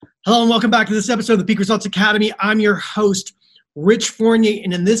Hello and welcome back to this episode of the Peak Results Academy. I'm your host, Rich Fournier,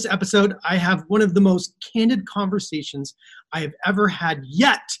 and in this episode, I have one of the most candid conversations I have ever had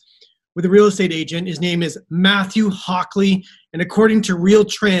yet with a real estate agent. His name is Matthew Hockley, and according to Real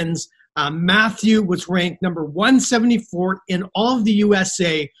Trends, Matthew was ranked number 174 in all of the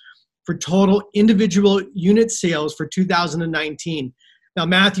USA for total individual unit sales for 2019. Now,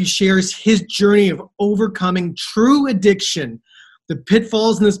 Matthew shares his journey of overcoming true addiction, the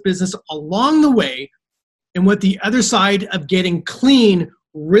pitfalls in this business along the way, and what the other side of getting clean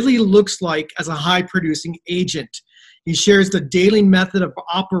really looks like as a high-producing agent. He shares the daily method of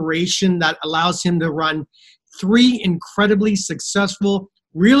operation that allows him to run 3 incredibly successful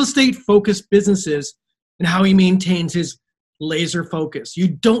real estate-focused businesses and how he maintains his laser focus. You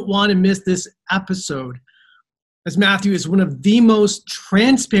don't want to miss this episode, as Matthew is one of the most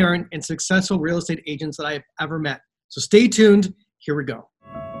transparent and successful real estate agents that I have ever met. So stay tuned. Here we go.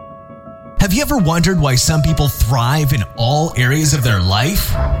 Have you ever wondered why some people thrive in all areas of their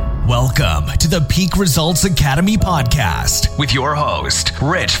life? Welcome to the Peak Results Academy podcast with your host,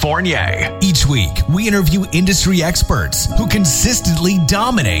 Rich Fournier. Each week, we interview industry experts who consistently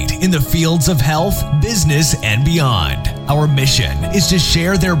dominate in the fields of health, business, and beyond. Our mission is to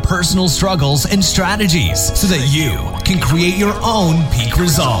share their personal struggles and strategies so that you can create your own peak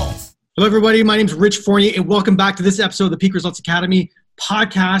results. Hello, everybody. My name is Rich Fournier, and welcome back to this episode of the Peak Results Academy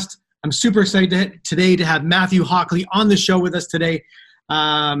podcast. I'm super excited today to have Matthew Hockley on the show with us today.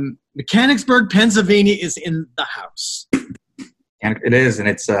 Mechanicsburg, Pennsylvania is in the house. It is, and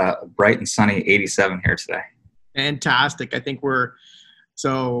it's bright and sunny 87 here today. Fantastic. I think we're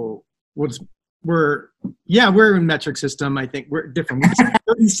in metric system. I think we're different.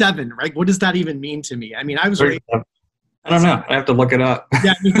 37, right? What does that even mean to me? I mean, I was really, I don't know. I have to look it up.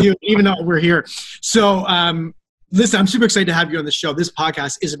 Yeah, me too, even though we're here. So, listen, I'm super excited to have you on the show. This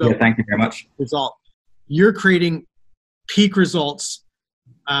podcast is about thank you very much. Result. You're creating peak results.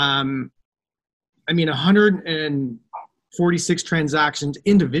 146 transactions,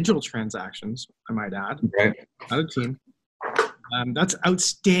 individual transactions, I might add. Right. Not a team. That's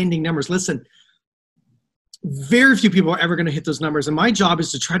outstanding numbers. Listen, very few people are ever going to hit those numbers. And my job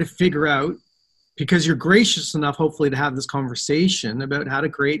is to try to figure out, because you're gracious enough, hopefully, to have this conversation about how to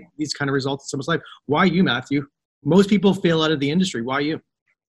create these kind of results in someone's life. Why you, Matthew? Most people fail out of the industry. Why you?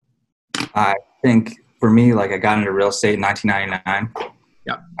 I think for me, I got into real estate in 1999.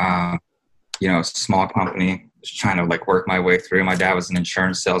 Yeah. Small company, just trying to work my way through. My dad was an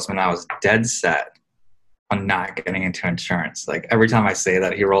insurance salesman. I was dead set on not getting into insurance. Every time I say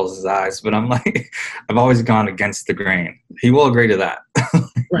that, he rolls his eyes, but I'm I've always gone against the grain. He will agree to that.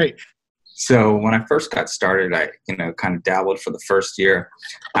 Right. So when I first got started, I, kind of dabbled for the first year.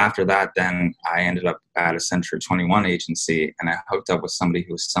 After that, then I ended up at a Century 21 agency, and I hooked up with somebody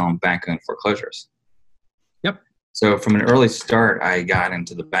who was selling bank-owned foreclosures. Yep. So from an early start, I got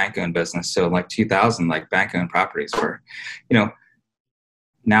into the bank-owned business. So 2000, bank-owned properties were,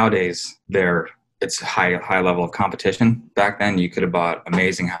 nowadays it's a high level of competition. Back then, you could have bought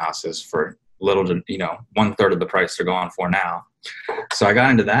amazing houses for little to, 1/3 of the price they're going for now. So I got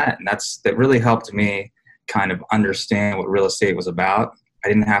into that, and that really helped me kind of understand what real estate was about. I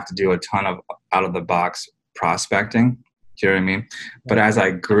didn't have to do a ton of out-of-the-box prospecting. Do you know what I mean? But as I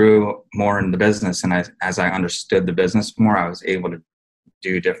grew more in the business and as I understood the business more, I was able to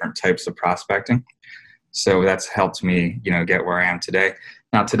do different types of prospecting. So that's helped me, get where I am today.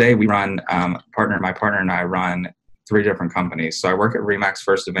 Now, today we run, my partner and I run 3 different companies. So I work at RE/MAX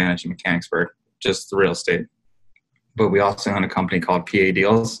First Advantage in Mechanicsburg, just the real estate. But we also own a company called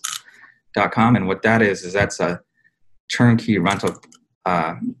PADeals.com. And what that is that's a turnkey rental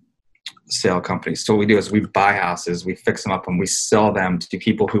sale company. So what we do is we buy houses, we fix them up, and we sell them to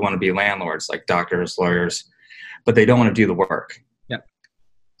people who want to be landlords, like doctors, lawyers, but they don't want to do the work. Yeah.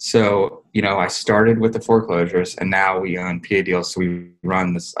 So, I started with the foreclosures, and now we own PA Deals. So we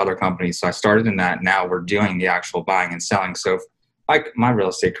run this other company. So I started in that. Now we're doing the actual buying and selling. So my real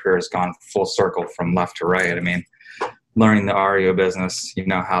estate career has gone full circle from left to right. Learning the REO business,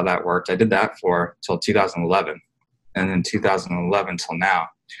 how that worked. I did that till 2011. And then 2011 till now,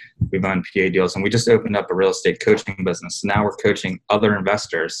 we've owned PA Deals, and we just opened up a real estate coaching business. So now we're coaching other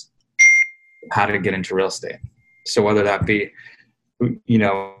investors how to get into real estate. So whether that be,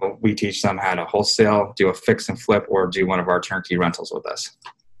 we teach them how to wholesale, do a fix and flip, or do one of our turnkey rentals with us.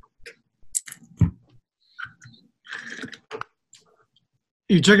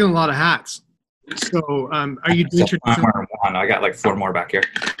 You're juggling a lot of hats. So, are you doing I'm wearing one. I got 4 more back here.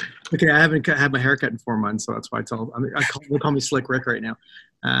 Okay, I haven't had my haircut in 4 months, so that's why they call me Slick Rick right now.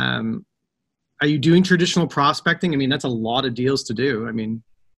 Are you doing traditional prospecting? That's a lot of deals to do.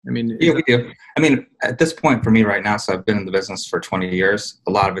 I mean, Yeah, we do. I mean, at this point for me right now, so I've been in the business for 20 years.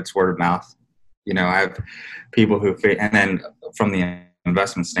 A lot of it's word of mouth. You know, I have people and then from the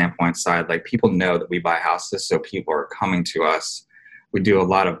investment standpoint side, like people know that we buy houses, so people are coming to us. We do a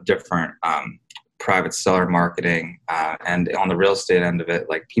lot of different private seller marketing, and on the real estate end of it,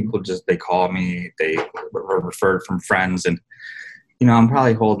 like people they call me, they were referred from friends, and you know, I'm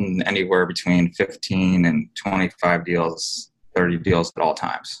probably holding anywhere between 15 and 25 deals, 30 deals at all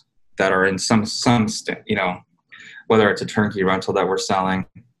times that are in you know, whether it's a turnkey rental that we're selling,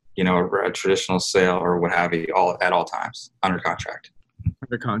 you know, a traditional sale or what have you, at all times under contract.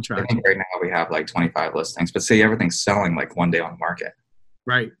 Under contract. I think right now we have like 25 listings, but see, everything's selling like one day on the market.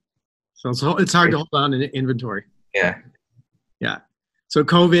 Right. So it's hard to hold on in inventory. Yeah. Yeah. So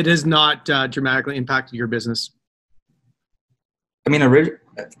COVID has not dramatically impacted your business. I mean,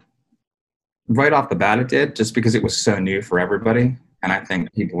 right off the bat, it did, just because it was so new for everybody. And I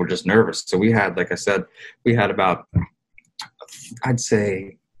think people were just nervous. So we had, like I said, about, I'd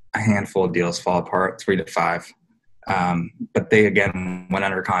say, a handful of deals fall apart, 3 to 5. But they, again, went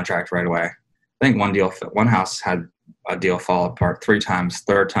under contract right away. I think one house had a deal fall apart 3 times,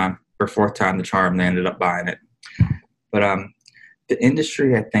 third time or fourth time the charm, they ended up buying it. But the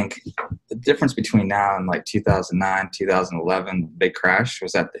industry, I think the difference between now and like 2009, 2011, the big crash,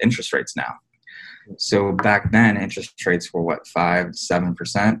 was that the interest rates now. So back then, interest rates were 5 to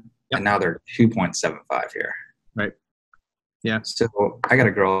 7%, and now they're 2.75 here. Right. Yeah. So I got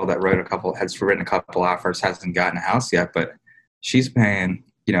a girl that has written a couple offers, hasn't gotten a house yet, but she's paying,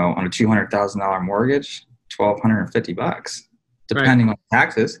 you know, on a $200,000 mortgage, $1,250, depending on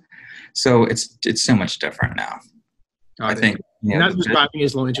taxes. So it's so much different now. I think. And that's what's driving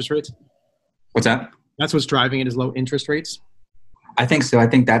is low interest rates. What's that? That's what's driving it is low interest rates. I think so. I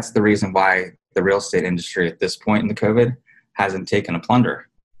think that's the reason why the real estate industry at this point in the COVID hasn't taken a plunder,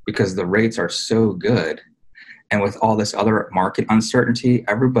 because the rates are so good. And with all this other market uncertainty,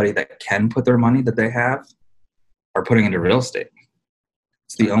 everybody that can put their money that they have are putting into real estate.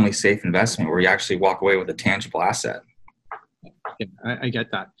 It's the only safe investment where you actually walk away with a tangible asset. Yeah, I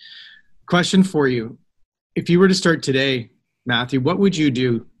get that. Question for you. If you were to start today, Matthew, what would you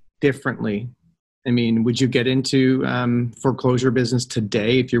do differently? I mean, would you get into foreclosure business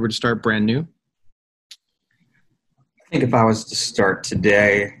today if you were to start brand new? I think if I was to start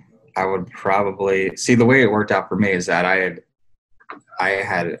today, I would probably see, the way it worked out for me is that I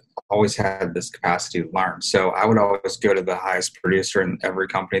had always had this capacity to learn. So I would always go to the highest producer in every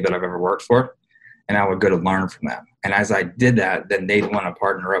company that I've ever worked for, and I would go to learn from them. And as I did that, then they'd want to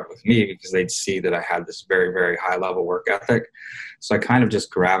partner up with me because they'd see that I had this very, very high level work ethic. So I kind of just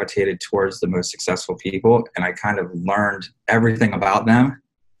gravitated towards the most successful people, and I kind of learned everything about them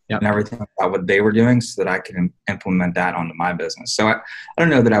and everything about what they were doing so that I can implement that onto my business. So I don't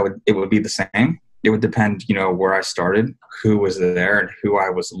know that it would be the same. It would depend, you know, where I started, who was there, and who I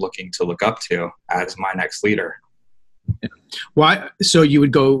was looking to look up to as my next leader. Why? So you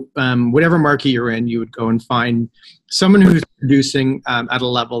would go, whatever market you're in, you would go and find someone who's producing at a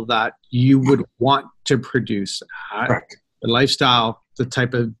level that you would want to produce at. Correct. The lifestyle, the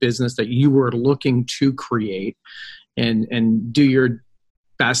type of business that you were looking to create, and do your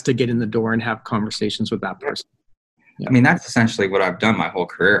best to get in the door and have conversations with that person. Yeah. I mean, that's essentially what I've done my whole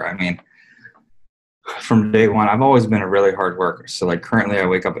career. I mean, from day one, I've always been a really hard worker. So like currently I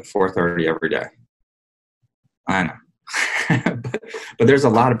wake up at 4:30 every day. I know. but there's a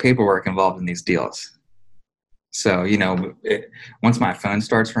lot of paperwork involved in these deals. So, you know, once my phone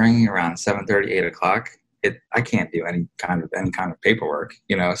starts ringing around 7:30, 8 o'clock, I can't do any kind of paperwork,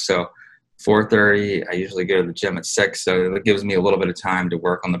 you know. So 4:30, I usually go to the gym at 6, so it gives me a little bit of time to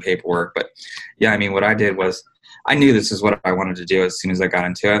work on the paperwork. But yeah, I mean, what I did was I knew this is what I wanted to do as soon as I got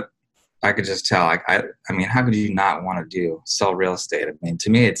into it. I could just tell, I mean, how could you not want to sell real estate? I mean, to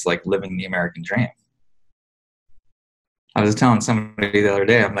me, it's like living the American dream. I was telling somebody the other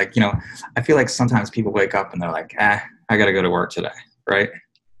day, I'm like, you know, I feel like sometimes people wake up and they're like, I got to go to work today, right?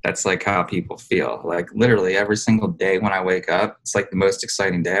 That's like how people feel. Like literally every single day when I wake up, it's like the most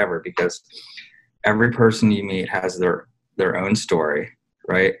exciting day ever, because every person you meet has their own story,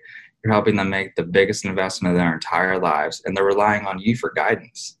 right? You're helping them make the biggest investment of their entire lives, and they're relying on you for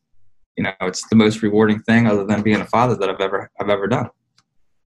guidance. You know, it's the most rewarding thing other than being a father that I've ever done.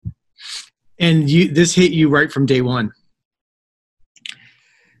 And this hit you right from day one.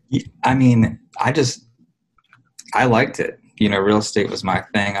 I mean, I liked it. You know, real estate was my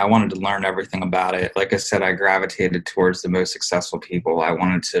thing. I wanted to learn everything about it. Like I said, I gravitated towards the most successful people. I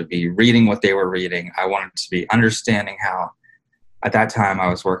wanted to be reading what they were reading. I wanted to be understanding how, at that time, I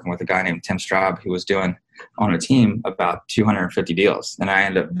was working with a guy named Tim Straub who was doing on a team about 250 deals, and I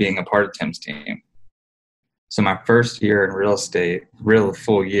ended up being a part of Tim's team. So my first year in real estate, real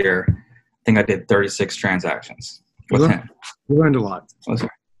full year, I think I did 36 transactions with him. You learned a lot.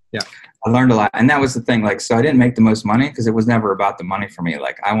 Yeah. I learned a lot. And that was the thing. Like, so I didn't make the most money because it was never about the money for me.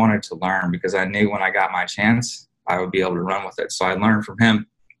 Like, I wanted to learn because I knew when I got my chance, I would be able to run with it. So I learned from him.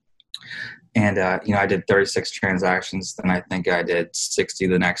 And, I did 36 transactions. Then I think I did 60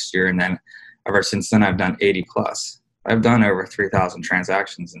 the next year. And then ever since then, I've done 80 plus. I've done over 3,000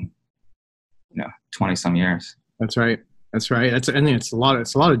 transactions in, 20 some years. That's right. It's a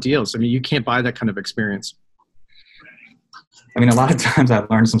lot of deals. I mean, you can't buy that kind of experience. I mean, a lot of times I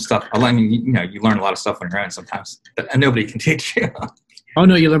learned some stuff. You learn a lot of stuff on your own sometimes, but nobody can teach you. Oh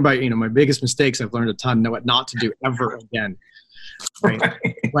no, you learn by, my biggest mistakes. I've learned a ton. Know what not to do ever again. Right?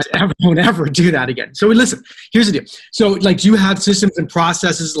 Won't ever do that again. So listen, here's the deal. So like, you have systems and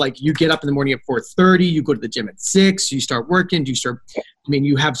processes. Like, you get up in the morning at 4:30, you go to the gym at 6, you start working.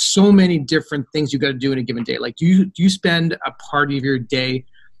 You have so many different things you got to do in a given day. Like, do you spend a part of your day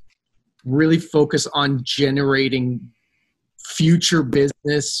really focus on generating future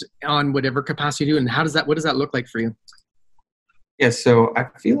business on whatever capacity you do? And what does that look like for you? Yeah. So I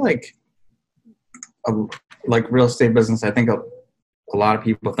feel like real estate business, I think a lot of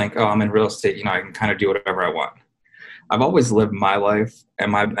people think, oh, I'm in real estate, I can kind of do whatever I want. I've always lived my life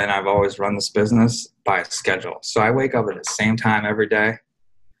and I've always run this business by a schedule. So I wake up at the same time every day,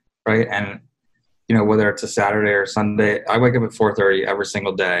 right? And, whether it's a Saturday or Sunday, I wake up at 4:30 every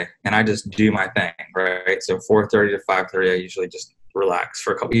single day and I just do my thing, right? So 4:30 to 5:30, I usually just relax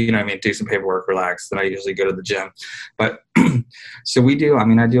for a couple, do some paperwork, relax. Then I usually go to the gym. But so we do a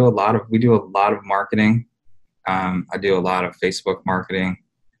lot of marketing. I do a lot of Facebook marketing.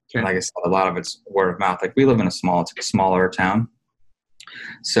 Okay. And like I said, a lot of it's word of mouth. Like, we live in a smaller town.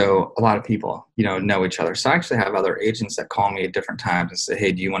 So a lot of people, know each other. So I actually have other agents that call me at different times and say,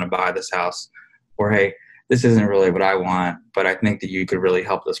 hey, do you want to buy this house? Or, hey, this isn't really what I want, but I think that you could really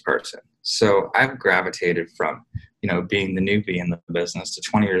help this person. So I've gravitated from, being the newbie in the business to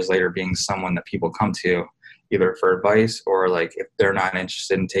 20 years later being someone that people come to either for advice or like if they're not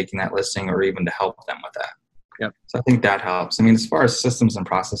interested in taking that listing or even to help them with that. Yep. So I think that helps. I mean, as far as systems and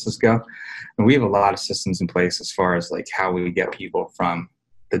processes go, and we have a lot of systems in place as far as like how we get people from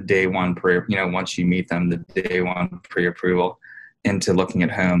the day one once you meet them, the day one pre-approval into looking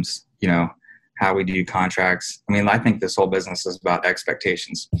at homes, how we do contracts. I mean, I think this whole business is about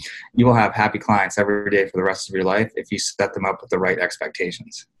expectations. You will have happy clients every day for the rest of your life if you set them up with the right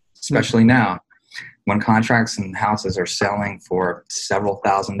expectations, especially now when contracts and houses are selling for several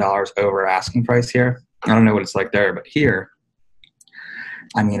 $1,000s over asking price here. I don't know what it's like there, but here,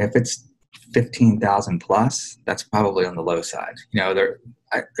 I mean, if it's 15,000 plus, that's probably on the low side. There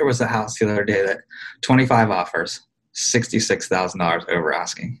was a house the other day that 25 offers, $66,000 over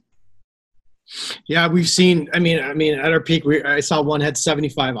asking. Yeah, we've seen. I mean, at our peak, I saw one had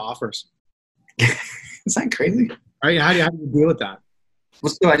 75 offers. Is that crazy? Right? How do you deal with that?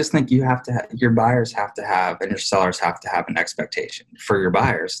 Well, so I just think your buyers have to have, and your sellers have to have an expectation. For your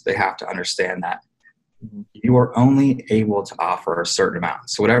buyers, they have to understand that you are only able to offer a certain amount.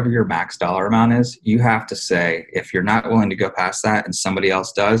 So whatever your max dollar amount is, you have to say, if you're not willing to go past that and somebody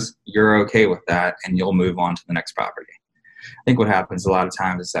else does, you're okay with that and you'll move on to the next property. I think what happens a lot of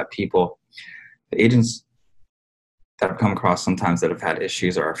times is that the agents that I've come across sometimes that have had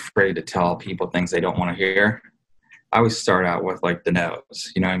issues are afraid to tell people things they don't want to hear. I always start out with like the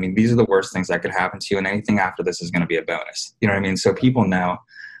no's. These are the worst things that could happen to you, and anything after this is going to be a bonus. So people know.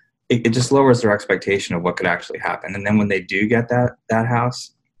 It just lowers their expectation of what could actually happen. And then when they do get that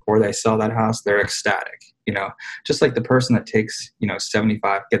house or they sell that house, they're ecstatic. Just like the person that takes,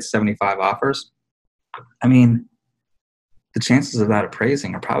 75 offers. I mean, the chances of that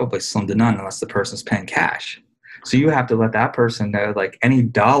appraising are probably slim to none unless the person's paying cash. So you have to let that person know, like, any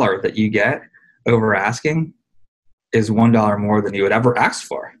dollar that you get over asking is $1 more than you would ever ask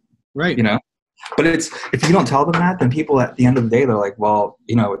for. Right. But if you don't tell them that, then people at the end of the day, they're like, well,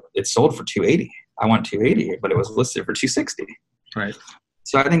 it sold for $280. I want $280, but it was listed for $260. Right.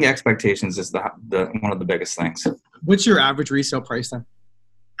 So I think expectations is the one of the biggest things. What's your average resale price then?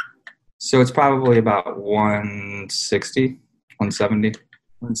 So it's probably about $160, $170.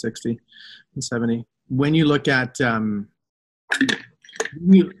 $160, $170. When you look at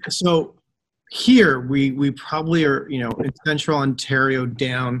so here we probably are, in Central Ontario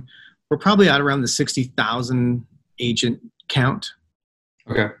down. We're probably at around the 60,000 agent count.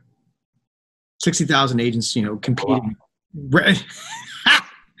 Okay. 60,000 agents, competing. Wow.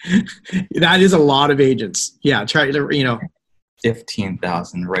 That is a lot of agents. Yeah.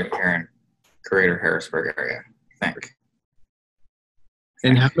 15,000 right here greater Harrisburg area, I think.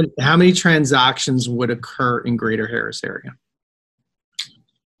 And how many transactions would occur in greater Harris area?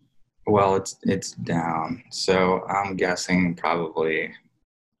 Well, it's down. So I'm guessing probably,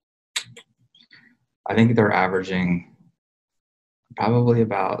 I think they're averaging probably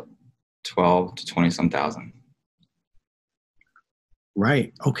about 12 to 20 some thousand.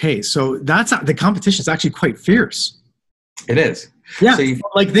 Right. Okay. So that's the competition is actually quite fierce. It is. Yeah. So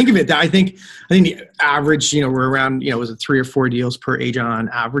think of it. I think the average, we're around, was it 3 or 4 deals per agent on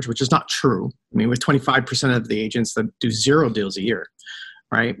average, which is not true. I mean, with 25% of the agents that do 0 deals a year,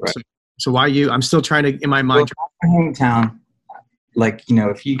 right? So why you? I'm still trying to, in my mind. My hometown, like,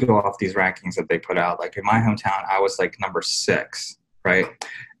 if you go off these rankings that they put out, like in my hometown, I was like number 6, right,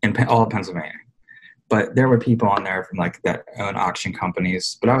 in all of Pennsylvania. But there were people on there from like that own auction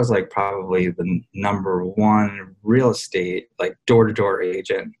companies. But I was like probably the number 1 real estate, like door-to-door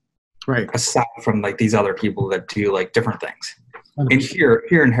agent, right? Aside from like these other people that do like different things. And here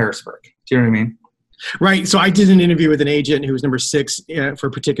in Harrisburg, do you know what I mean? Right. So I did an interview with an agent who was number 6 for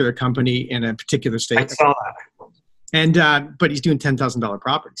a particular company in a particular state. I saw that. And but he's doing $10,000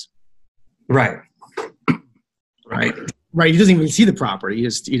 properties. Right. Right. He doesn't even see the property. He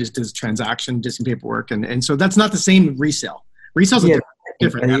just does transaction, does some paperwork, and so that's not the same resale. Resale's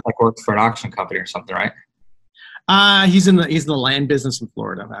different. And he like works for an auction company or something, right? He's in the land business in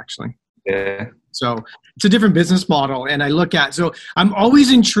Florida, actually. Yeah. So it's a different business model, and I look at. So I'm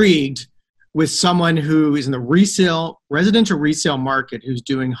always intrigued with someone who is in the residential resale market who's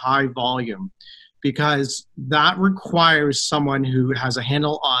doing high volume, because that requires someone who has a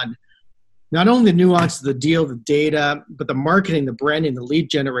handle on not only the nuance of the deal, the data, but the marketing, the branding, the lead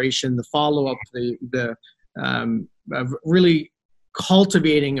generation, the follow-up, the really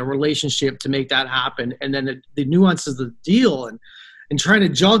cultivating a relationship to make that happen, and then the nuances of the deal and trying to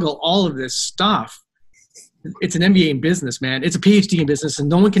juggle all of this stuff. It's an MBA in business, man. It's a PhD in business, and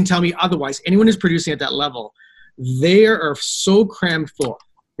no one can tell me otherwise. Anyone who's producing at that level, they are so crammed full.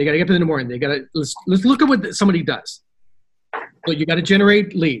 They got to get up in the morning. They got to let's look at what somebody does. So you got to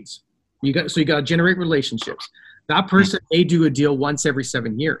generate leads. You got to generate relationships. That person may do a deal once every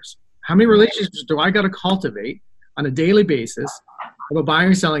 7 years. How many relationships do I got to cultivate on a daily basis about buying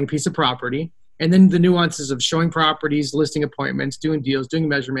or selling a piece of property? And then the nuances of showing properties, listing appointments, doing deals, doing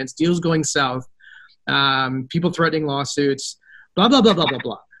measurements, deals going south, people threatening lawsuits, blah, blah, blah, blah, blah,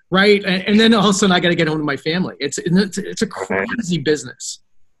 blah. Right? And then all of a sudden I got to get home to my family. It's a crazy business.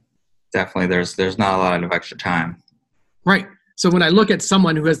 Definitely. There's not a lot of extra time. Right. So when I look at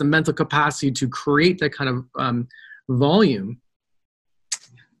someone who has the mental capacity to create that kind of volume,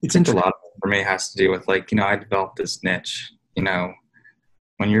 it's interesting. A lot of it for me has to do with like, I developed this niche,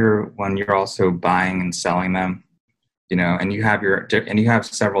 when you're also buying and selling them, and you have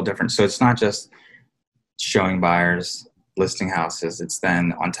several different, so it's not just showing buyers, listing houses. It's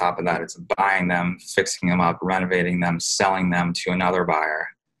then on top of that, it's buying them, fixing them up, renovating them, selling them to another buyer.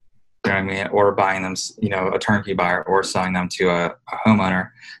 You know what I mean? Or buying them, a turnkey buyer, or selling them to a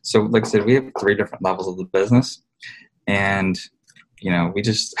homeowner. So like I said, we have 3 different levels of the business, and, I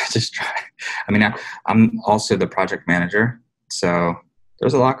just try. I mean, I'm also the project manager. So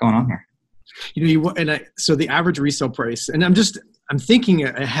there's a lot going on here. So the average resale price, and I'm thinking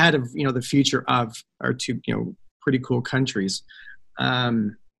ahead of, the future of our 2, pretty cool countries.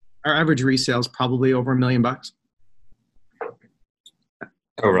 Our average resale is probably over $1 million.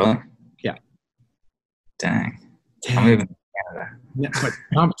 Oh, really? Yeah. Dang. I'm moving to Canada. Yeah, but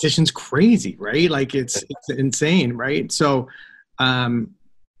competition's crazy, right? Like it's insane, right? So when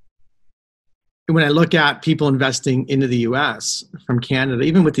I look at people investing into the U.S. from Canada,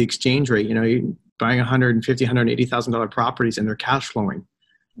 even with the exchange rate, you're buying $150,000, $180,000 properties and they're cash flowing.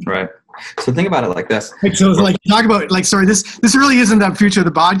 Right. So think about it like this. So like talk about like, sorry, this really isn't the future of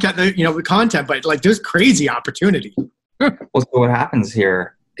the podcast, the content, but like there's crazy opportunity. Well, so what happens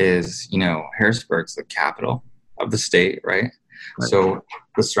here is, Harrisburg's the capital of the state, right? So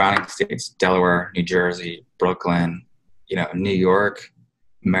the surrounding states, Delaware, New Jersey, Brooklyn, New York,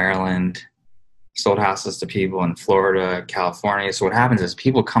 Maryland, sold houses to people in Florida, California. So what happens is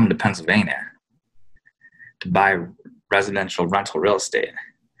people come to Pennsylvania to buy residential rental real estate.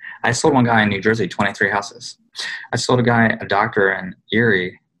 I sold one guy in New Jersey, 23 houses. I sold a doctor in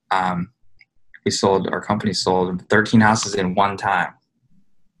Erie. Our company sold 13 houses in one time.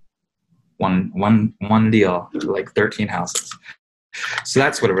 One deal, like 13 houses. So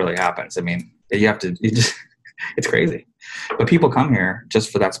that's what it really happens. I mean, it's crazy. But people come here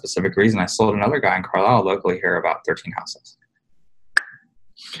just for that specific reason. I sold another guy in Carlisle locally here about 13 houses.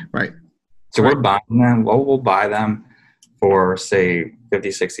 Right. So we're buying them. Well, we'll buy them for, say,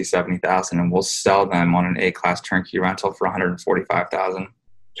 50, 60, 70,000, and we'll sell them on an A-class turnkey rental for 145,000.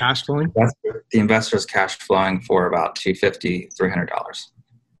 Cash flowing? The investor's cash flowing for about $250, $300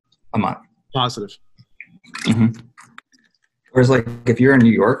 a month. Positive. Mm-hmm. Whereas, like, if you're in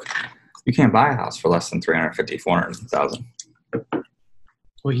New York, you can't buy a house for less than 350, 400,000.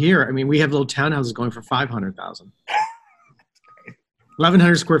 Well, here, I mean, we have little townhouses going for 500,000.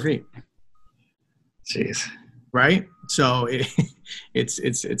 1,100 square feet. Jeez. Right? So it's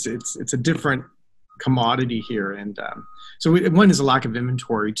a different commodity here, and so one is a lack of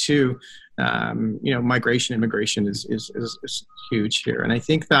inventory. Two, migration, immigration is huge here, and I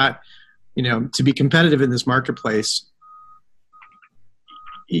think that to be competitive in this marketplace,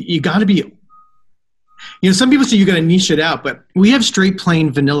 you got to be. Some people say you got to niche it out, but we have straight,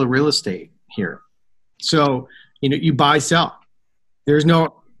 plain, vanilla real estate here. So you buy, sell. There's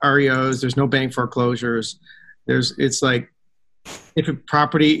no REOs. There's no bank foreclosures. It's like if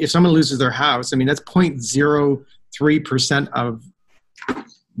someone loses their house, I mean, that's 0.03% of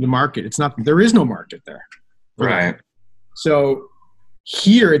the market. There is no market there. Right. So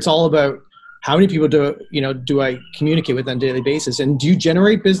here it's all about how many people do I communicate with on a daily basis? And do you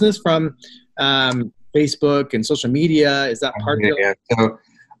generate business from Facebook and social media? Is that part of it? Yeah. So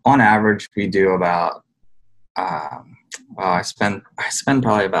on average, we do about, I spend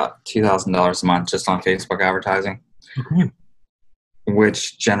probably about $2,000 a month just on Facebook advertising,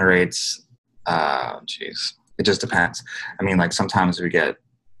 which generates, it just depends. I mean, like sometimes we get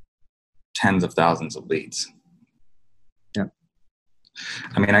tens of thousands of leads. Yeah.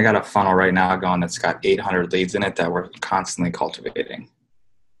 I mean, I got a funnel right now going that's got 800 leads in it that we're constantly cultivating.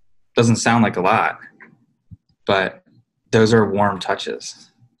 Doesn't sound like a lot, but those are warm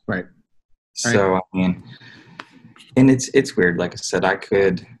touches. Right. So, I mean, and it's weird. Like I said, I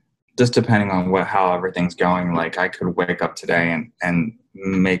could, just depending on how everything's going, like I could wake up today and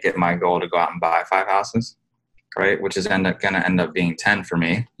make it my goal to go out and buy 5 houses, right? Which is going to end up being 10 for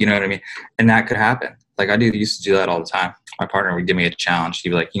me. You know what I mean? And that could happen. Like used to do that all the time. My partner would give me a challenge. He'd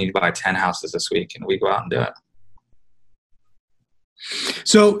be like, you need to buy 10 houses this week. And we go out and do it.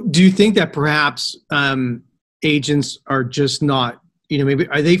 So do you think that perhaps agents are just not, maybe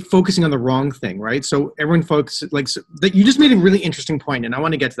are they focusing on the wrong thing, right? So everyone focuses, that you just made a really interesting point, and I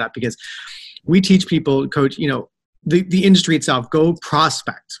want to get to that because we teach people, coach, the industry itself, go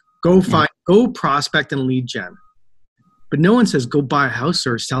prospect, go prospect and lead gen. But no one says go buy a house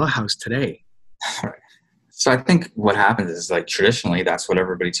or sell a house today. Right. So I think what happens is, like, traditionally, that's what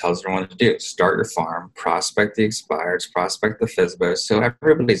everybody tells everyone to do. Start your farm, prospect the expireds, prospect the FSBOs. So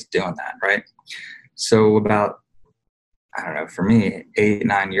everybody's doing that, right? So about, I don't know, for me,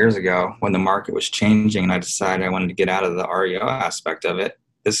 8-9 years ago, when the market was changing and I decided I wanted to get out of the REO aspect of it,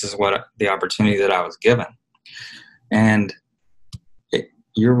 this is what the opportunity that I was given. And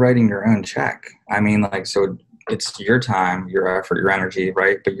you're writing your own check. I mean, like, so it's your time, your effort, your energy,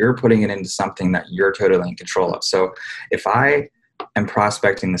 right? But you're putting it into something that you're totally in control of. So if I am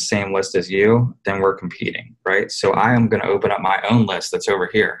prospecting the same list as you, then we're competing, right? So I am going to open up my own list that's over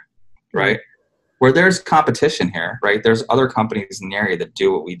here, right? Where there's competition here, right? There's other companies in the area that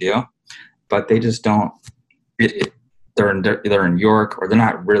do what we do, but they just don't, they're in York, or they're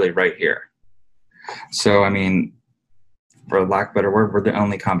not really right here. So, I mean, for lack of a better word, we're the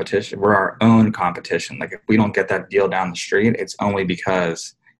only competition. We're our own competition. Like, if we don't get that deal down the street, it's only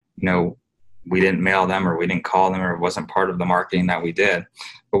because, we didn't mail them, or we didn't call them, or it wasn't part of the marketing that we did.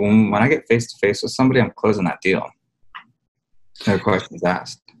 But when I get face to face with somebody, I'm closing that deal. No questions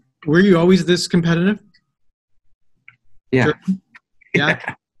asked. Were you always this competitive? Yeah.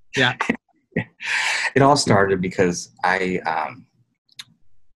 Yeah. Yeah. It all started because I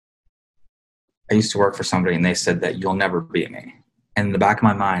used to work for somebody, and they said that you'll never beat me. And in the back of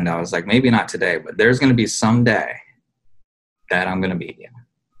my mind, I was like, maybe not today, but there's going to be some day that I'm going to beat you.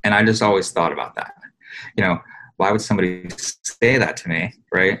 And I just always thought about that. Why would somebody say that to me,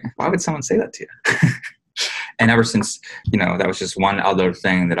 right? Why would someone say that to you? And ever since, that was just one other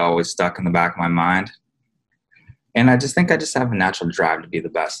thing that always stuck in the back of my mind. And I just think I just have a natural drive to be the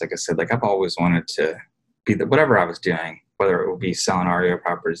best. Like I said, like, I've always wanted to be whatever I was doing, whether it would be selling REO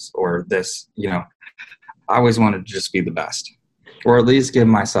properties or this, I always wanted to just be the best, or at least give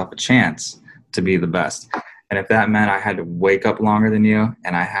myself a chance to be the best. And if that meant I had to wake up longer than you,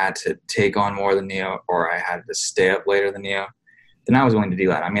 and I had to take on more than you, or I had to stay up later than you, then I was willing to do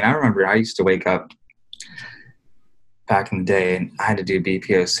that. I mean, I remember I used to wake up back in the day, and I had to do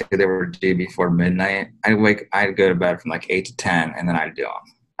BPOs. So they were due before midnight. I'd go to bed from like 8 to 10, and then I'd do them.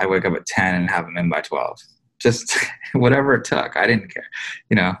 I'd wake up at 10 and have them in by 12. Just whatever it took. I didn't care,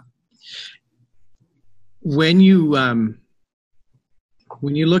 When you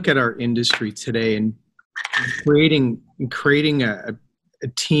when you look at our industry today and creating a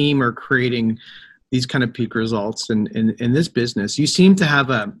team or creating these kind of peak results in this business, you seem to have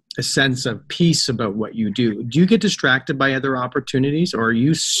a sense of peace about what you do. Do you get distracted by other opportunities, or are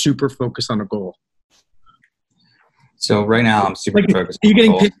you super focused on a goal? So right now I'm super focused. Are you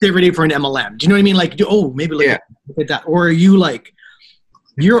getting picked every day for an MLM? Do you know what I mean? Like, maybe look at that. Or are you like,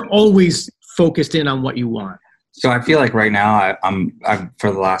 you're always focused in on what you want? So I feel like right now I've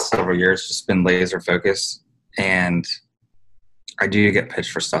for the last several years just been laser focused, and I do get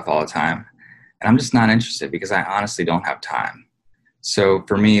pitched for stuff all the time, and I'm just not interested because I honestly don't have time. So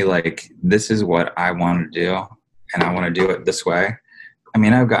for me, like, this is what I want to do, and I want to do it this way. I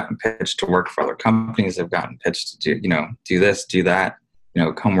mean, I've gotten pitched to work for other companies. I've gotten pitched to do this, do that,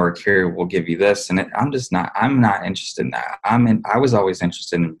 come work here. We'll give you this. And I'm not interested in that. I was always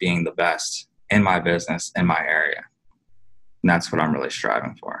interested in being the best in my business, in my area. And that's what I'm really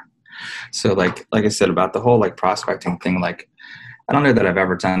striving for. So like I said about the whole like prospecting thing, like, I don't know that I've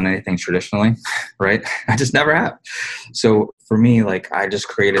ever done anything traditionally, right? I just never have. So for me, like, I just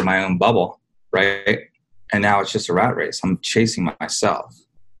created my own bubble, right? And now it's just a rat race. I'm chasing myself.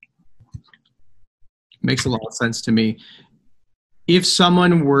 Makes a lot of sense to me. If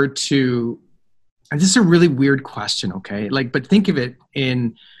someone were to, and this is a really weird question, okay? Like, but think of it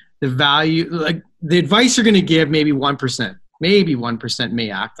in the value, like the advice you're going to give, maybe 1%, maybe 1% may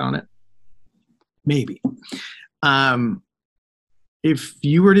act on it. Maybe. If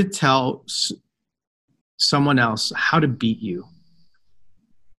you were to tell someone else how to beat you,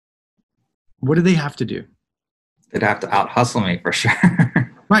 what do they have to do? They'd have to out-hustle me for sure.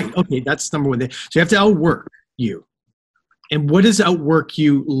 Right. Okay. That's number one. So you have to outwork you. And what does outwork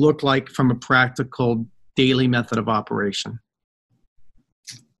you look like from a practical daily method of operation?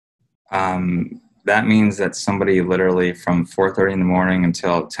 That means that somebody literally from 4:30 in the morning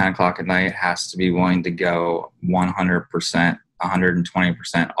until 10 o'clock at night has to be willing to go 100%,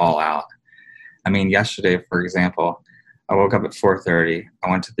 120% all out. I mean, yesterday, for example, I woke up at 4:30. I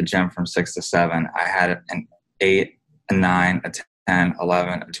went to the gym from 6 to 7. I had an 8, a 9, a 10,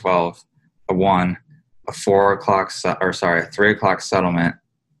 11, a 12, a 1, a 3 o'clock settlement.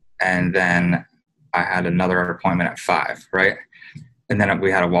 And then I had another appointment at 5, right? And then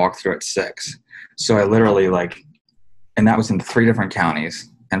we had a walkthrough at 6. So I literally and that was in 3 different counties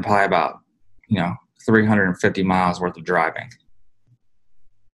and probably about, 350 miles worth of driving.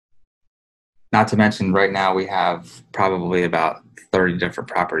 Not to mention right now we have probably about 30 different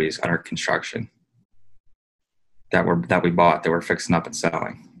properties under construction that we bought that we're fixing up and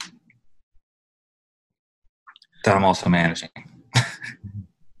selling that I'm also managing. I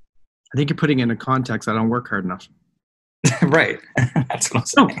think you're putting in a context. I don't work hard enough. Right. That's what I'm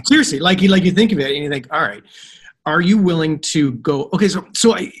saying. No, seriously. Like you think of it and you think, all right, are you willing to go? Okay. So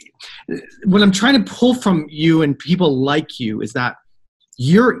what I'm trying to pull from you and people like you is that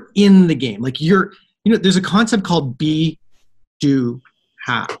you're in the game. Like there's a concept called be, do,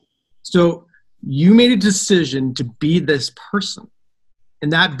 have. So you made a decision to be this person.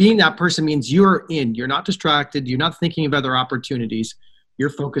 And that being that person means you're in. You're not distracted. You're not thinking of other opportunities. You're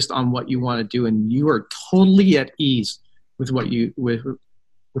focused on what you want to do, and you are totally at ease with what you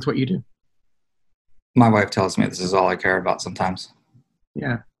do. My wife tells me this is all I care about sometimes.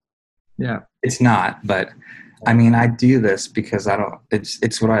 Yeah. It's not, but I mean, I do this because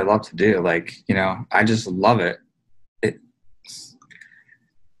it's what I love to do. I just love it.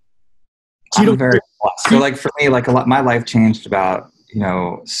 I'm very blessed. So for me, my life changed about,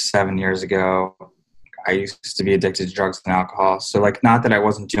 7 years ago. I used to be addicted to drugs and alcohol. So not that I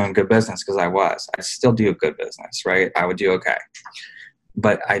wasn't doing good business, because I still do good business, right? I would do okay.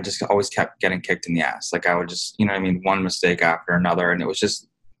 But I just always kept getting kicked in the ass. I would just, one mistake after another. And it was just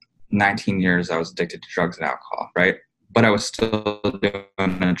 19 years I was addicted to drugs and alcohol, right? But I was still doing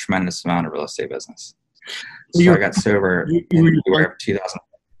a tremendous amount of real estate business. So I got sober in February of 2000.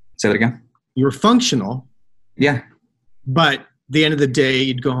 Say that again? You were functional. Yeah. But at the end of the day,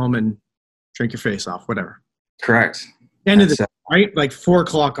 you'd go home and drink your face off, whatever. Correct. End of the day, right? 4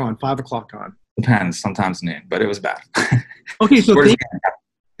 o'clock on, 5 o'clock on. Depends, sometimes noon, but it was bad. Okay, so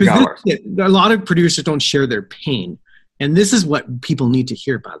a lot of producers don't share their pain. And this is what people need to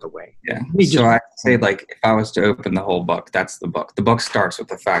hear, by the way. Yeah. So I say, if I was to open the whole book, that's the book. The book starts with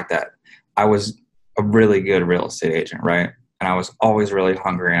the fact that I was a really good real estate agent, right? And I was always really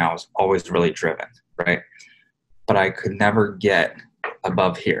hungry and I was always really driven, right? But I could never get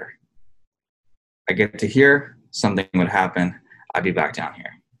above here. I get to here, something would happen, I'd be back down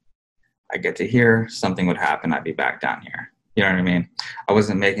here. I get to here, something would happen, I'd be back down here. You know what I mean? I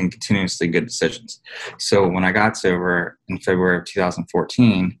wasn't making continuously good decisions. So when I got sober in February of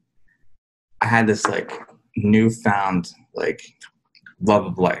 2014, I had this like newfound like love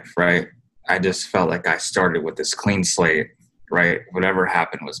of life, right? I just felt like I started with this clean slate, right? Whatever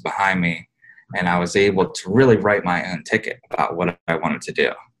happened was behind me. And I was able to really write my own ticket about what I wanted to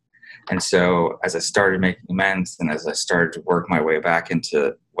do. And so as I started making amends and as I started to work my way back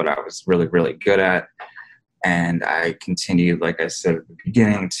into what I was really, really good at, and I continued, like I said at the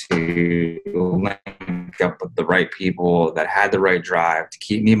beginning, to link up with the right people that had the right drive to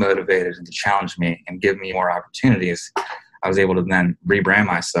keep me motivated and to challenge me and give me more opportunities, I was able to then rebrand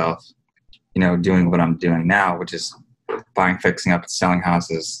myself, doing what I'm doing now, which is buying, fixing up, and selling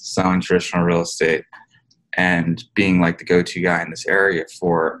houses, selling traditional real estate, and being like the go-to guy in this area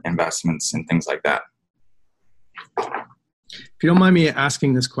for investments and things like that. If you don't mind me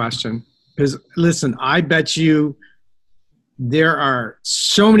asking this question, because listen, I bet you there are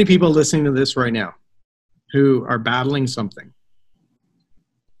so many people listening to this right now who are battling something.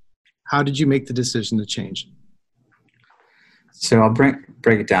 How did you make the decision to change? So I'll break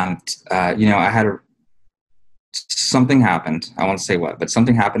it down. Something happened. I won't say what, but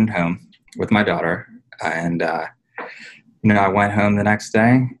something happened at home with my daughter. And, I went home the next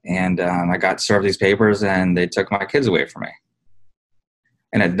day and I got served these papers and they took my kids away from me.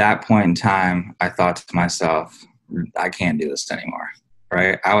 And at that point in time, I thought to myself, I can't do this anymore,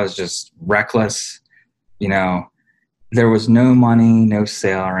 right? I was just reckless. There was no money, no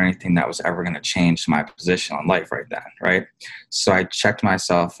sale or anything that was ever going to change my position on life right then, right? So I checked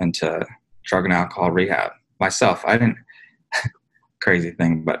myself into drug and alcohol rehab myself. I didn't, crazy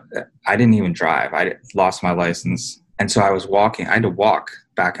thing, but I didn't even drive. I lost my license. And so I was walking. I had to walk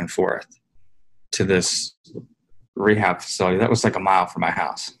back and forth to this rehab facility that was like a mile from my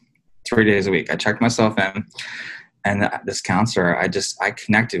house 3 days a week. I checked myself in, and this counselor, I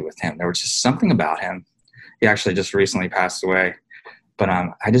connected with him. There was just something about him. He actually just recently passed away, but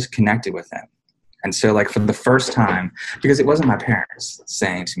I just connected with him. And so like for the first time, because it wasn't my parents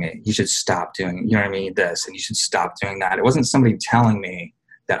saying to me, you should stop doing, this, and you should stop doing that. It wasn't somebody telling me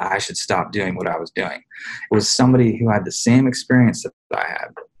that I should stop doing what I was doing. It was somebody who had the same experience that I had,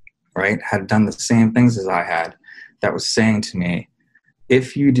 right? Had done the same things as I had, that was saying to me,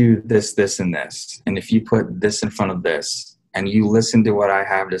 if you do this, this, and this, and if you put this in front of this, and you listen to what I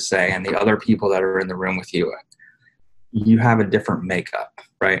have to say and the other people that are in the room with you, you have a different makeup,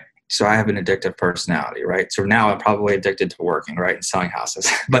 right? So I have an addictive personality, right? So now I'm probably addicted to working, right? And selling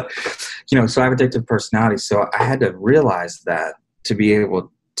houses. But, so I have addictive personality. So I had to realize that to be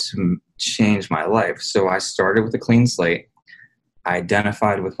able to change my life. So I started with a clean slate. I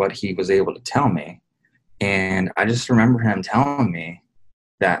identified with what he was able to tell me. And I just remember him telling me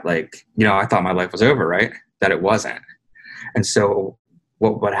that, I thought my life was over, right? That it wasn't. And so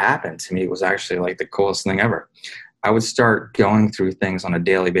what happened to me was actually like the coolest thing ever. I would start going through things on a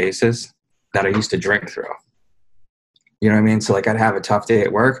daily basis that I used to drink through. You know what I mean? So like I'd have a tough day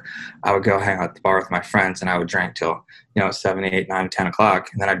at work. I would go hang out at the bar with my friends and I would drink till, 7, 8, 9, 10 o'clock.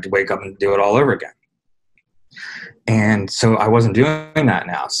 And then I'd wake up and do it all over again. And so I wasn't doing that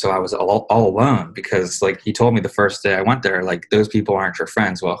now. So I was all alone because like he told me the first day I went there, like those people aren't your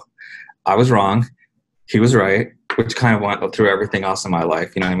friends. Well, I was wrong. He was right, which kind of went through everything else in my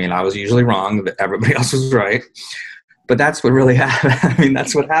life. You know what I mean? I was usually wrong, but everybody else was right. But that's what really happened. I mean,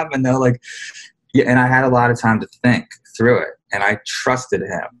 that's what happened though. And I had a lot of time to think through it. And I trusted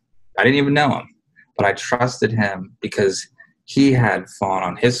him. I didn't even know him, but I trusted him because he had fallen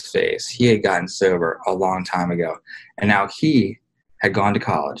on his face. He had gotten sober a long time ago. And now he had gone to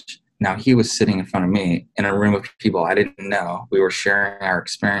college. Now he was sitting in front of me in a room of people I didn't know. We were sharing our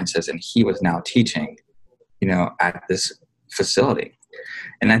experiences and he was now teaching, at this facility.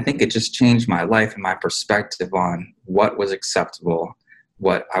 And I think it just changed my life and my perspective on what was acceptable,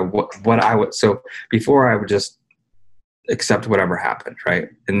 what I would. So before I would just accept whatever happened, right?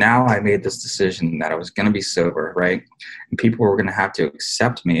 And now I made this decision that I was going to be sober, right? And people were going to have to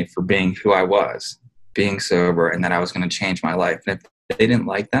accept me for being who I was, being sober, and that I was going to change my life. And if they didn't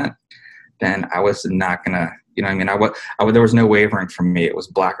like that, then I was not going to, there was no wavering from me. It was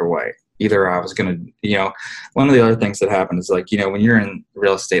black or white. Either I was going to, one of the other things that happened is when you're in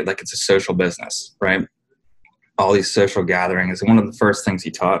real estate, it's a social business, right? All these social gatherings. And one of the first things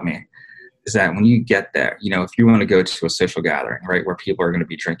he taught me is that when you get there, if you want to go to a social gathering, right, where people are going to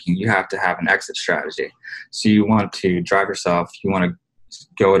be drinking, you have to have an exit strategy. So you want to drive yourself, you want to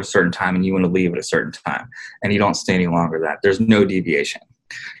go at a certain time, and you want to leave at a certain time. And you don't stay any longer than that. There's no deviation.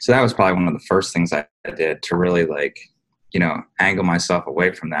 So that was probably one of the first things I did to really angle myself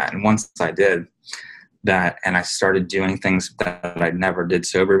away from that. And once I did, that, and I started doing things that I never did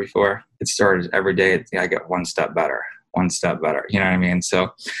sober before. It started every day. I get one step better. You know what I mean?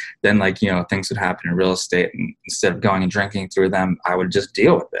 So then, like, you know, things would happen in real estate, and instead of going and drinking through them, I would just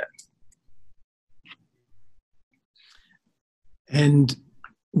deal with it. And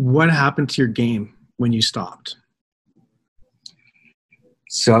what happened to your game when you stopped?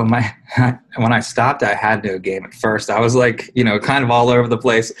 So when I stopped, I had no game at first. I was like, you know, kind of all over the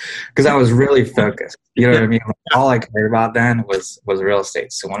place because I was really focused. You know what I mean? Like, all I cared about then was real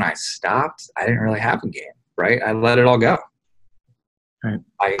estate. So when I stopped, I didn't really have a game, right? I let it all go. Right.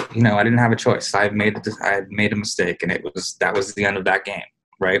 I didn't have a choice. I had made a mistake, and that was the end of that game,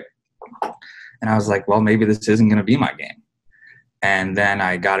 right? And I was like, well, maybe this isn't going to be my game. And then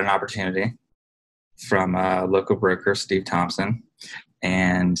I got an opportunity from a local broker, Steve Thompson.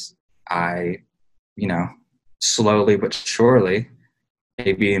 And I, you know, slowly but surely,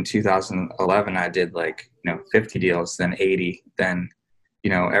 maybe in 2011, I did like, you know, 50 deals, then 80, then,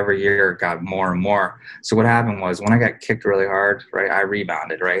 you know, every year it got more and more. So what happened was when I got kicked really hard, right, I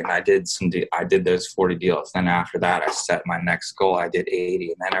rebounded, right? And I did those 40 deals. Then after that, I set my next goal. I did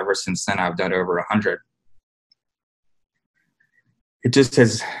 80. And then ever since then, I've done over 100. It just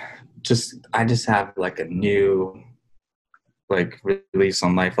has I just have like a new, like, release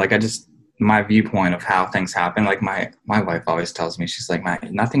on life. Like, my viewpoint of how things happen, like my wife always tells me, she's like,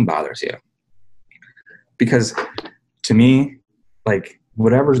 "Matt, nothing bothers you." Because to me, like,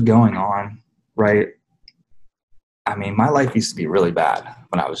 whatever's going on, right? I mean, my life used to be really bad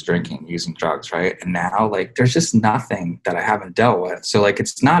when I was drinking, using drugs, right? And now, like, there's just nothing that I haven't dealt with. So, like,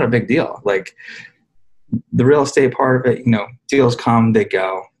 it's not a big deal. Like, the real estate part of it, you know, deals come, they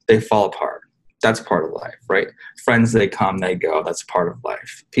go, they fall apart. That's part of life, right? Friends, they come, they go. That's part of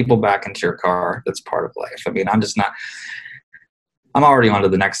life. People back into your car, that's part of life. I mean, I'm already on to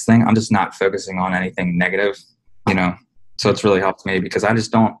the next thing. I'm just not focusing on anything negative, you know? So it's really helped me because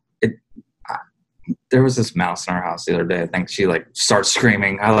there was this mouse in our house the other day. I think she like starts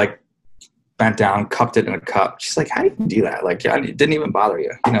screaming. I like bent down, cupped it in a cup. She's like, "How do you do that?" Like, yeah, it didn't even bother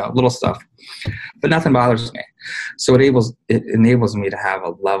you, you know, little stuff, but nothing bothers me. So it enables me to have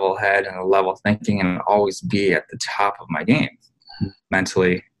a level head and a level thinking and always be at the top of my game,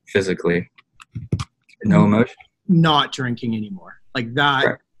 mentally, physically, no emotion. Not drinking anymore like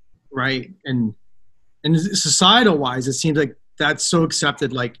that. Right. And societal wise, it seems like that's so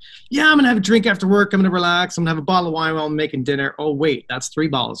accepted. Like, yeah, I'm going to have a drink after work. I'm going to relax. I'm going to have a bottle of wine while I'm making dinner. Oh, wait, that's 3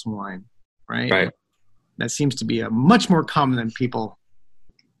 bottles of wine. Right. That seems to be a much more common than people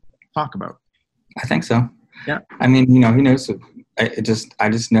talk about. I think so. Yeah. I mean, you know, who knows? I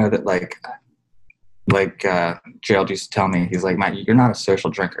just know that Gerald used to tell me, he's like, "Matt, you're not a social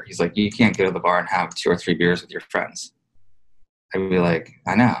drinker." He's like, "You can't go to the bar and have 2 or 3 beers with your friends." I'd be like,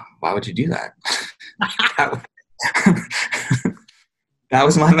 "I know. Why would you do that?" That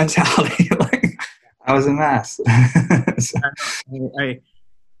was my mentality. Like, I was a mess.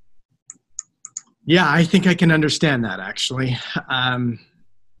 I think I can understand that, actually.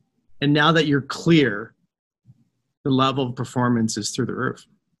 And now that you're clear, the level of performance is through the roof.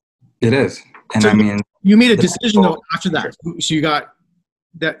 It is. And so I mean, you made a decision though after that. So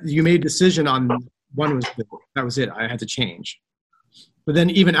you made a decision on one that was it. I had to change. But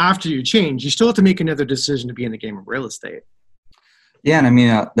then even after you change, you still have to make another decision to be in the game of real estate. Yeah. And I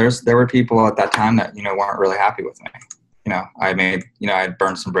mean, there were people at that time that, you know, weren't really happy with me. You know, I had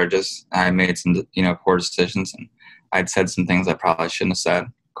burned some bridges. I made some, you know, poor decisions, and I'd said some things I probably shouldn't have said,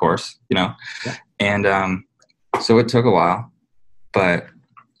 of course, you know. Yeah. And so it took a while. But,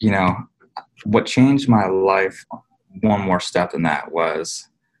 you know, what changed my life one more step than that was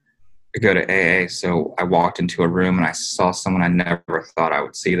I go to AA. So I walked into a room and I saw someone I never thought I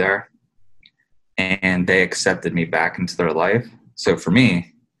would see there. And they accepted me back into their life. So for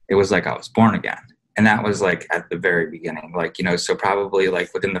me, it was like I was born again. And that was like at the very beginning, like, you know, so probably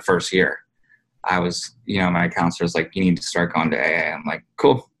like within the first year, I was, you know, my counselor was like, "You need to start going to AA." I'm like,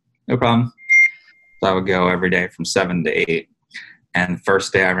 "Cool, no problem." So I would go every day from 7 to 8. And the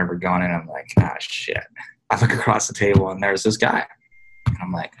first day I remember going in, I'm like, "Ah, shit." I look across the table and there's this guy. And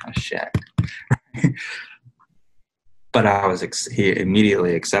I'm like, "Oh, shit." But he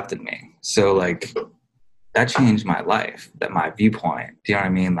immediately accepted me. So like, that changed my life, that my viewpoint. Do you know what I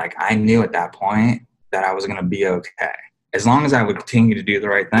mean? Like, I knew at that point that I was going to be okay. As long as I would continue to do the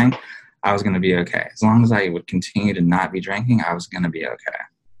right thing, I was going to be okay. As long as I would continue to not be drinking, I was going to be okay.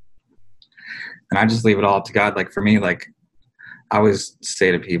 And I just leave it all up to God. Like, for me, like, I always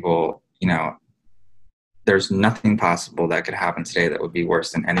say to people, you know, there's nothing possible that could happen today that would be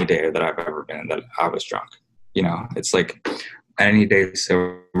worse than any day that I've ever been that I was drunk. You know, it's like any day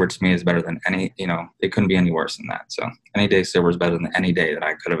sober to me is better than any, it couldn't be any worse than that. So any day sober is better than any day that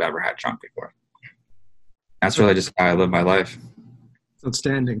I could have ever had drunk before. That's really just how I live my life.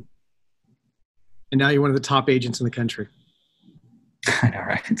 Outstanding. And now you're one of the top agents in the country. I know,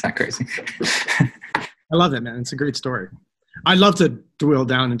 right? It's not crazy. I love it, man. It's a great story. I'd love to drill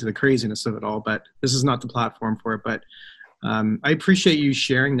down into the craziness of it all, but this is not the platform for it. But I appreciate you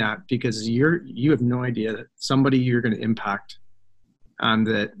sharing that, because you have no idea that somebody you're going to impact,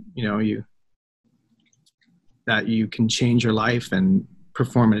 that you can change your life and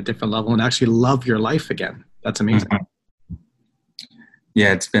perform at a different level and actually love your life again. That's amazing. Mm-hmm.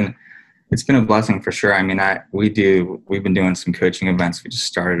 Yeah, it's been a blessing for sure. I mean, we've been doing some coaching events. We just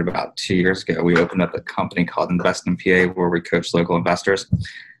started about 2 years ago. We opened up a company called Invest in PA where we coach local investors.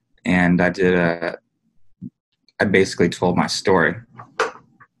 And I basically told my story.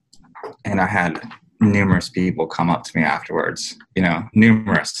 And I had numerous people come up to me afterwards,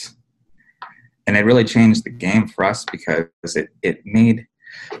 numerous. And it really changed the game for us, because it made,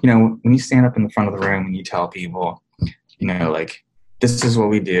 when you stand up in the front of the room and you tell people, like, this is what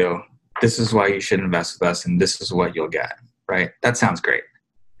we do. This is why you should invest with us, and this is what you'll get, right? That sounds great.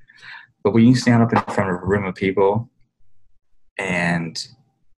 But when you stand up in front of a room of people and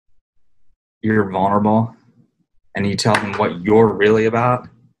you're vulnerable and you tell them what you're really about,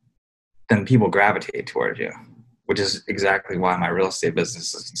 then people gravitate towards you, which is exactly why my real estate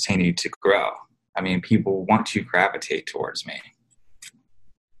business has continued to grow. I mean, people want to gravitate towards me.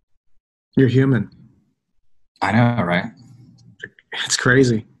 You're human. I know, right? It's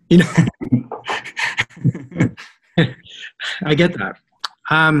crazy. I get that.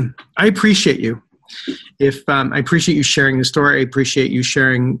 I appreciate you. I appreciate you sharing the story. I appreciate you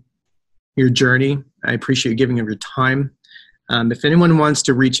sharing your journey. I appreciate you giving of your time. If anyone wants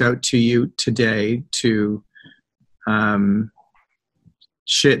to reach out to you today to, maybe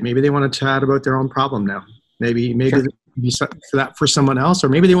they want to chat about their own problem now. Maybe sure. That for someone else, or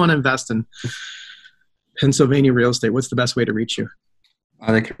maybe they want to invest in Pennsylvania real estate. What's the best way to reach you?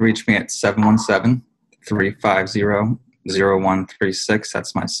 They can reach me at 717-350-0136.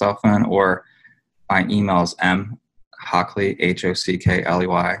 That's my cell phone. Or my email is Hockley, Hockley,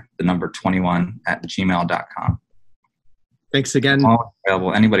 the number 21 @gmail.com. Thanks again. All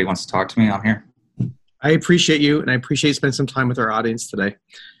available. Anybody wants to talk to me, I'm here. I appreciate you, and I appreciate you spending some time with our audience today.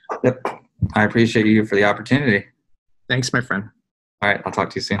 Yep. I appreciate you for the opportunity. Thanks, my friend. All right. I'll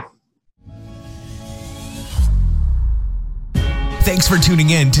talk to you soon. Thanks for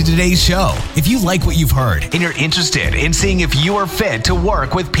tuning in to today's show. If you like what you've heard and you're interested in seeing if you are fit to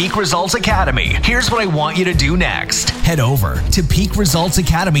work with Peak Results Academy, here's what I want you to do next. Head over to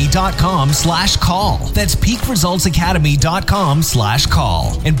peakresultsacademy.com/call. That's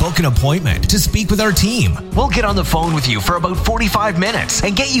peakresultsacademy.com/call and book an appointment to speak with our team. We'll get on the phone with you for about 45 minutes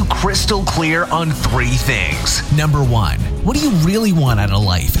and get you crystal clear on 3 things. Number 1, what do you really want out of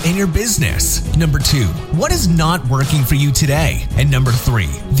life and your business? Number 2, what is not working for you today? And number 3,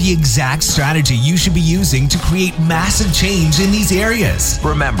 the exact strategy you should be using to create massive change in these areas.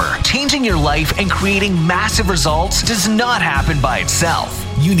 Remember, changing your life and creating massive results does not happen by itself.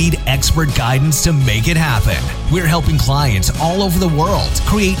 You need expert guidance to make it happen. We're helping clients all over the world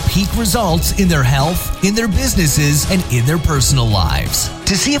create peak results in their health, in their businesses, and in their personal lives.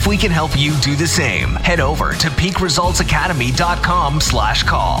 To see if we can help you do the same, head over to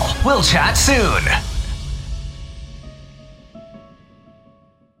peakresultsacademy.com/call. We'll chat soon.